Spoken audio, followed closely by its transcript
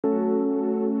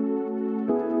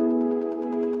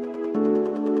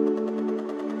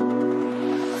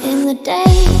the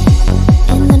day,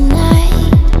 in the night,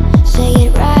 say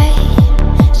it right,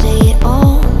 say it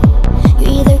all. You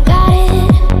either got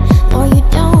it or you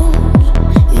don't.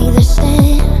 You either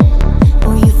stand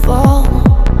or you fall.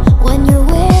 When your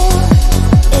will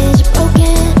is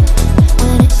broken,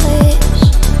 when it slips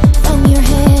from your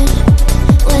hand,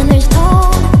 when there's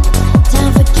no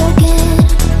time for joking,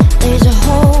 there's a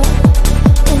hole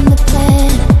in the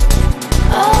plan.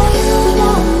 Oh, you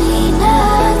don't mean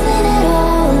nothing at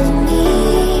all to me.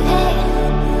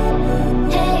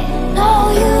 No,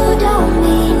 you don't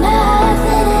mean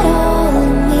nothing at all to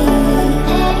me.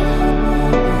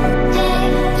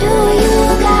 Do you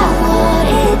got what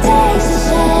it takes to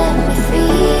set me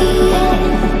free?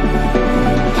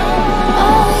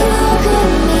 Oh, you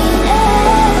could mean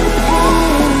everything.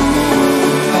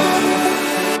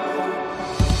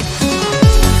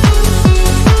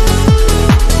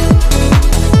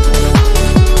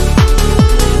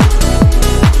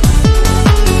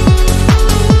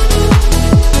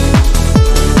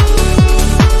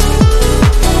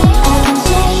 I can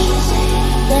say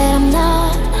that I'm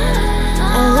not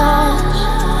lost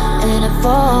and I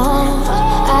fall.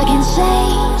 I can say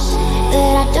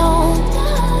that I don't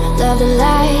love the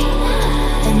light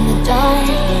and the dark.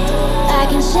 I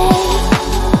can say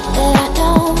that I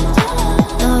don't